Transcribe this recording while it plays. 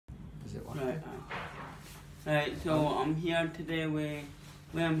Right. Right, so I'm here today with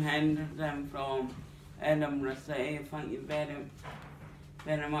Liam Henderson from Edinburgh City. Thank you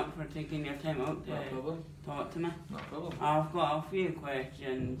very much for taking your time out to talk to me. No problem. I've got a few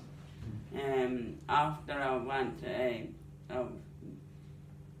questions. After I went to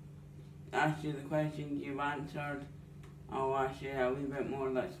ask you the questions you've answered, I'll ask you a wee bit more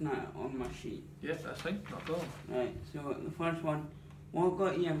that's not on my sheet. Yeah, that's fine, no problem. Right, so the first one, what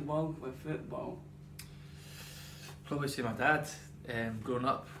got you involved with football? Probably say my dad. Growing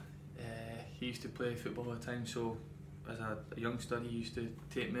up, he used to play football all the time, so as a youngster he used to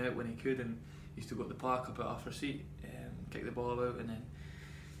take me out when he could, and used to go to the park up at Arthur Seat, kick the ball about, and then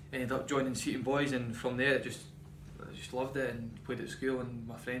ended up joining Seaton Boys, and from there I just loved it and played at school and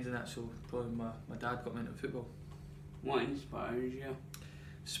my friends and that, so probably my dad got me into football. What inspires you?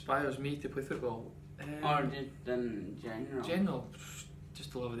 Inspires me to play football? Or just in general? General,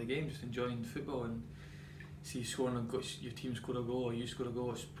 just the love of the game, just enjoying football, and see scoring your team score a goal or you score a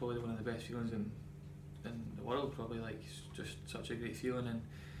goal. It's probably one of the best feelings in the world. Probably, like, it's just such a great feeling,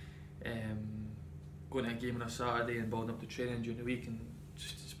 and going to a game on a Saturday and building up the training during the week, and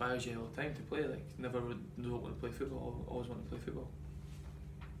just inspires you all the time to play. Like, never don't want to play football, always want to play football.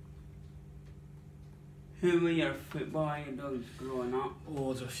 Who were your football idols growing up?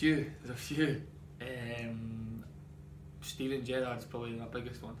 Oh, there's a few. Steven Gerrard's probably my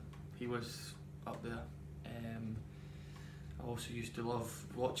biggest one. He was up there. I also used to love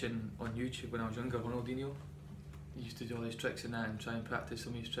watching on YouTube when I was younger, Ronaldinho. He used to do all his tricks in that and try and practice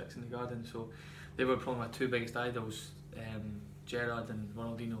some of his tricks in the garden. So they were probably my two biggest idols, Gerrard and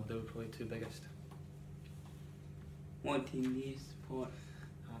Ronaldinho. They were probably two biggest. What team do you support?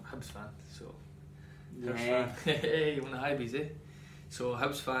 I'm a Hibs fan, so. Yeah. Hey, you want the Hibies, eh? So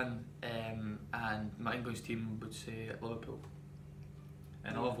Hibs fan, and my English team would say Liverpool.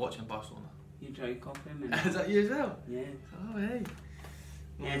 And I love watching Barcelona. You try copying me? Is that you as well? Yeah. Oh, hey.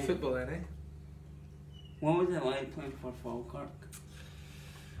 More football then, eh? What was it like playing for Falkirk?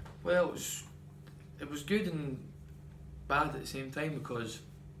 Well, it was good and bad at the same time, because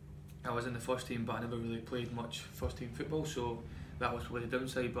I was in the first team but I never really played much first team football, so that was probably the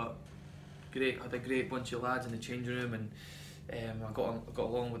downside. But great, I had a great bunch of lads in the changing room, and I got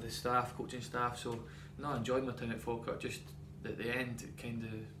along with the staff, coaching staff, so no, I enjoyed my time at Falkirk. Just at the end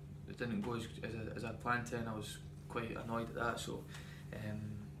it didn't go as I planned to, and I was quite annoyed at that, so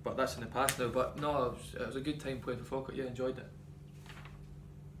but that's in the past now. But no, it was a good time playing for Falkirk. Yeah, enjoyed it.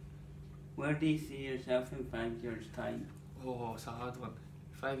 Where do you see yourself in 5 years' time? Oh, it's a hard one.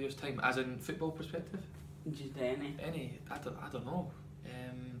 5 years' time, as in football perspective? Just any? I don't know.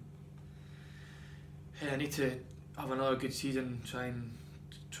 I need to have another good season. Try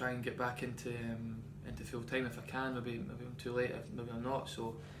and get back into full time if I can. Maybe I'm too late. Maybe I'm not.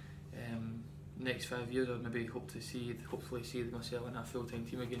 So next 5 years, I'd maybe hopefully see myself in a full time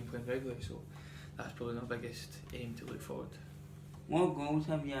team again, playing regularly. So that's probably my biggest aim to look forward. What goals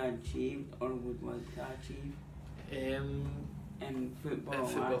have you achieved or would like to achieve? In football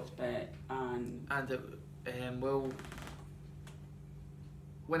aspect and well,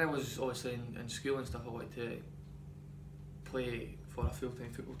 when I was obviously in school and stuff, I wanted to play for a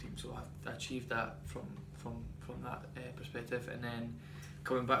full-time football team, so I achieved that from that perspective. And then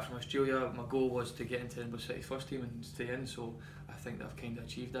coming back from Australia, my goal was to get into Edinburgh City first team and stay in, so I think that I've kind of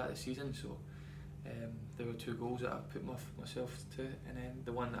achieved that this season. So there were two goals that I put myself to, and then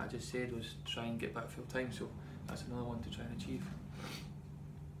the one that I just said was try and get back full-time, so that's another one to try and achieve.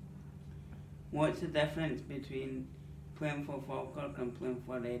 What's the difference between playing for Falkirk and playing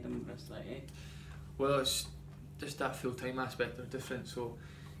for Edinburgh City? Well, it's just that full-time aspect are different. So,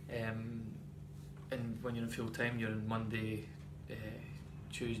 and when you're in full-time, you're in Monday,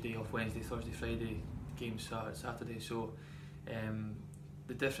 Tuesday, off Wednesday, Thursday, Friday, games Saturday. So,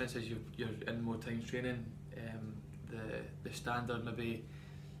 the difference is you're in more time training. The standard maybe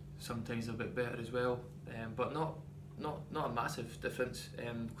sometimes a bit better as well, but not a massive difference,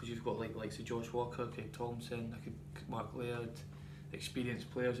 because you've got likes of Josh Walker, Craig Thomson, Mark Laird,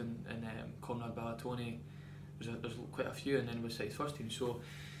 experienced players, and Conrad Ballatoni. There's quite a few, and then with City's first team. So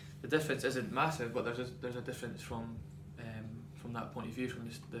the difference isn't massive, but there's a difference from that point of view, from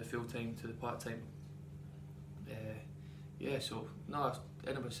the full time to the part time. Yeah, so no,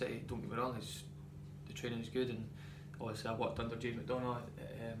 Edinburgh City, don't get me wrong, the training is good, and obviously I worked under James McDonough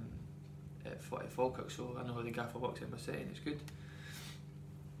at Falkirk, so I know how the gaffer works at Edinburgh City, and it's good.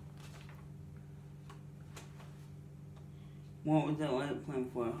 What was it like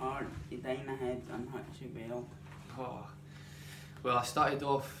playing for Heart, Edinburgh Heads and Hutchie Vale? Oh, well, I started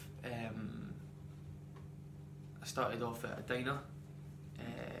off at Edinburgh,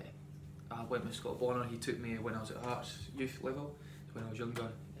 I went with Scott Bonner. He took me when I was at Hearts youth level, when I was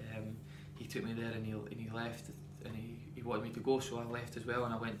younger. He took me there and he left, and he wanted me to go, so I left as well,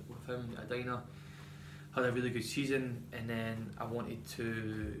 and I went with him at Edinburgh. Had a really good season, and then I wanted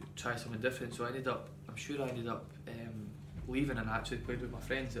to try something different, so I'm sure I ended up leaving, and I actually played with my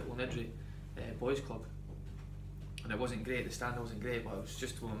friends at Liam Boys Club. And it wasn't great, the standard wasn't great, but it was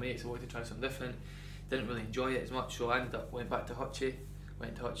just with my mates. I wanted to try something different, didn't really enjoy it as much, so I went back to Hutchie,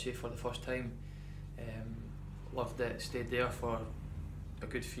 for the first time, loved it, stayed there for a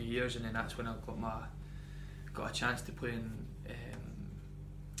good few years, and then that's when I got a chance to play in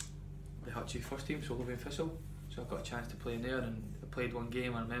the Hutchie first team, so Liam Thistle. So I got a chance to play in there, and I played one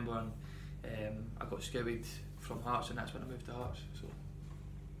game, I remember, and I got scouted from Hearts, and that's when I moved to Hearts. So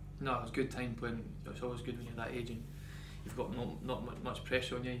no, it was a good time playing. It's always good when you're that age and you've got not much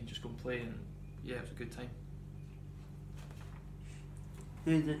pressure on you, you just go and play, and yeah, it was a good time.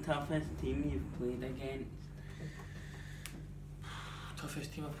 Who's the toughest team you've played against?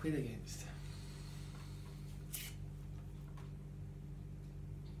 Toughest team I've played against?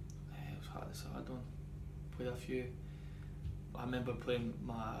 It's a hard one. Played a few. I remember playing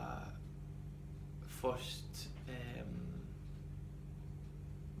my first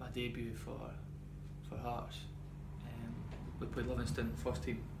my debut for Hearts. We played Livingston first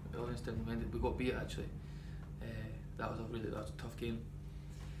team. Livingston, we got beat actually. That was a tough game.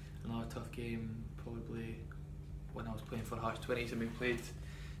 Another tough game probably when I was playing for Hearts 20s, and we played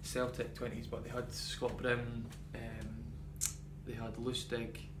Celtic 20s, but they had Scott Brown, they had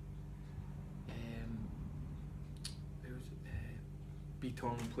Lustig,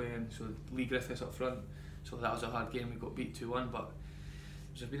 Beaton playing, so Lee Griffiths up front, so that was a hard game. We got beat 2-1, but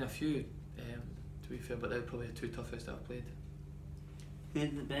there's been a few to be fair, but they're probably the two toughest that I've played.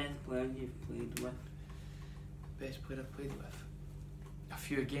 Who's the best player you've played with? Best player I've played with? A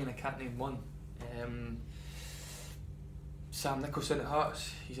few again, I can't name one. Sam Nicholson at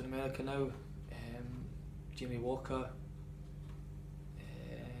Hearts, he's in America now. Jamie Walker,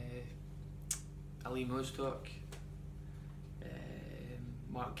 Ali Mostok,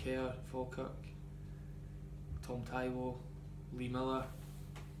 Mark Kerr, Falkirk, Tom Taiwo, Lee Miller,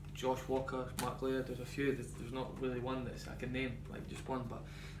 Josh Walker, Mark Laird. There's a few. There's not really one that I can name, like just one. But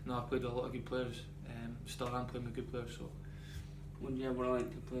no, I played with a lot of good players. Still am playing with good players. So. Would you ever like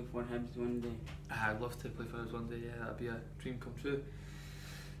to play for Hibs one day? I'd love to play for Hibs one day. Yeah, that'd be a dream come true.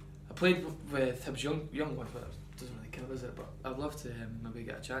 I played with Hibs young ones, but it doesn't really count, does it? But I'd love to maybe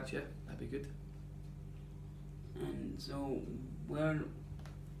get a chance. Yeah, that'd be good. And so,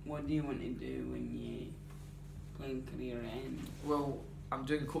 what do you want to do when your playing career ends? Well, I'm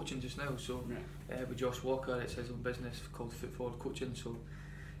doing coaching just now, so right. With Josh Walker, it's his own business called Foot Forward Coaching. So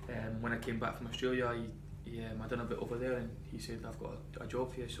when I came back from Australia, I done a bit over there, and he said, I've got a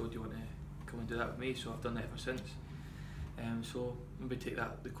job for you, so do you want to come and do that with me? So I've done that ever since. So maybe take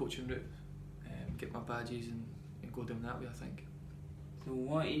the coaching route, get my badges and go down that way, I think. So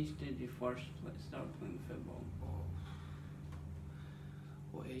what age did you first start playing football?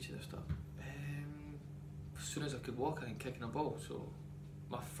 What age did I start? As soon as I could walk, I think, kicking a ball. So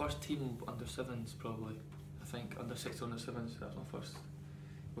my first team under 7s probably. I think under 6 under 7s. That was my first.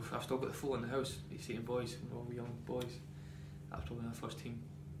 I've still got the photo in the house. You see it, boys, we're all young boys. That was probably my first team.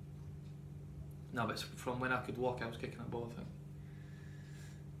 No, but from when I could walk, I was kicking a ball, I think.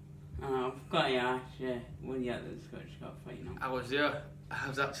 I've got to ask you, were you at the Scottish Cup final? I was there. I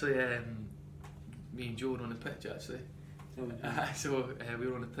was actually, me and Joe were on the pitch actually. So we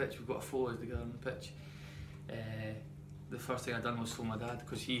were on the pitch, we got a photo together on the pitch. The first thing I done was phone my dad,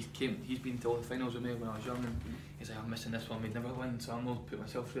 because he's been to all the finals with me when I was young, and he's like, I'm missing this one, we'd never win, so I'm going to put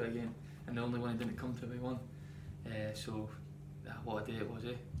myself through it again. And the only one that didn't come to me won. So what a day it was,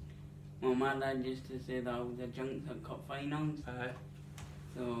 eh? Well, my dad used to say that I was a junk at cup finals.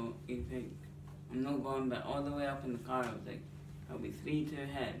 So he'd think, I'm not going, but all the way up in the car I was like, I'll be 3-2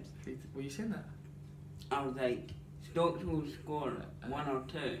 Hibs. Were you saying that? I was like, Stokes will score 1 or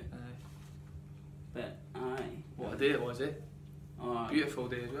 2. But aye. What a day it was, eh? Oh, beautiful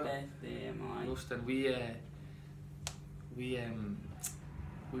day as well. Best day of my life. Roasting. We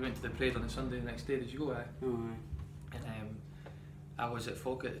went to the parade on a Sunday the next day. Did you go? Oh, aye. And I was at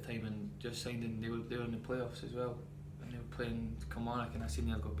Falkirk at the time and just signed in. They were in the playoffs as well, and they were playing Kilmarnock, and I seen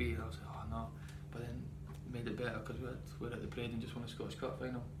they had got beat. I was like, oh no, but then made it better because we were at the parade and just won a Scottish Cup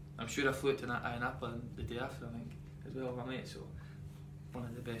final. I'm sure I flew to Napa the day after, I think, as well with my mate. So one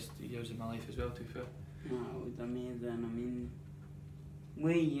of the best years of my life as well, to be fair. No, it was amazing. I mean,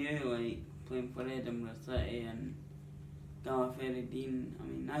 were you like playing for Edinburgh City and Dean? I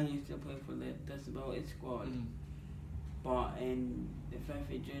mean, I used to play for the disability squad. but in the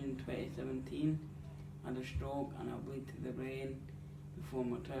 5th of June 2017 I had a stroke and I bleed to the brain before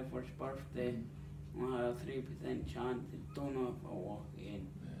my 21st birthday. I had a 3% chance. I don't know if I'll walk again.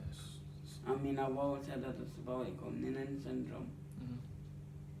 I mean, I've always had a disability called Noonan syndrome.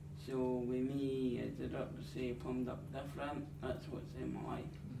 So with me, as the doctor say, plumbed up different, that's what's in my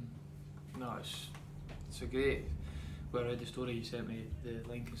life. No, it's a great, well, I read the story you sent me, the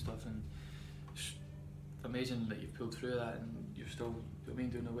link and stuff, and it's amazing that you've pulled through that and you're still, you know what I mean,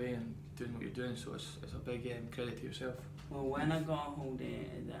 doing away and doing what you're doing, so it's a big credit to yourself. Well, when I got a hold of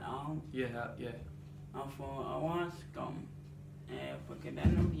it, is it Al? Yeah. I thought I'll ask him if I could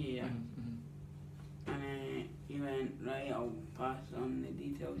interview you. And he went, right, I'll pass on the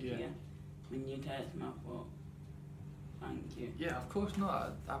details to you. When you text me, I thought, thank you. Yeah, of course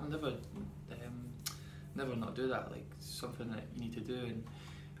not. I would never not do that. Like, something that you need to do, and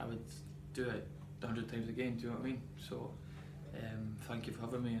I would do it 100 times again. Do you know what I mean? So, thank you for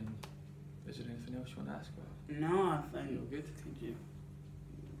having me. And is there anything else you want to ask? No, I think. You're good. Could you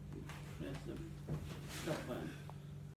press the stop button?